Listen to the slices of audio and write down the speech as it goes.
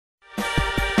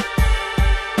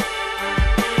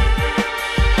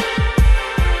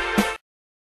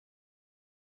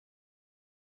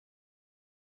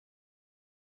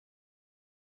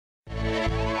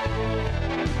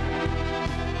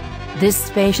This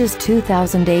spacious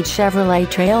 2008 Chevrolet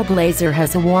TrailBlazer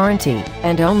has a warranty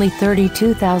and only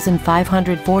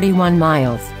 32,541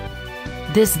 miles.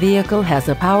 This vehicle has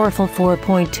a powerful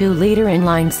 4.2-liter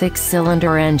inline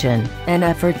 6-cylinder engine, an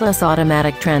effortless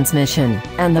automatic transmission,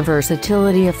 and the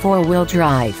versatility of 4-wheel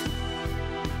drive.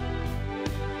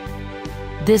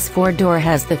 This four-door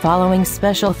has the following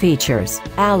special features: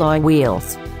 alloy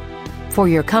wheels. For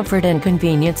your comfort and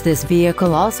convenience, this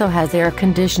vehicle also has air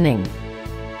conditioning.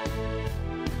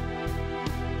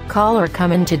 Call or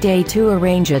come in today to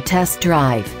arrange a test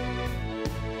drive.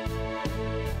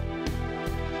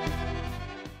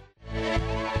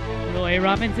 Roy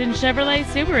Robinson Chevrolet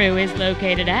Subaru is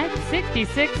located at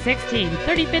 6616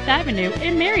 35th Avenue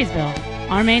in Marysville.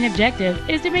 Our main objective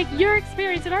is to make your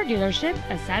experience at our dealership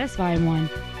a satisfying one,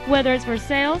 whether it's for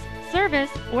sales, service,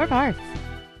 or parts.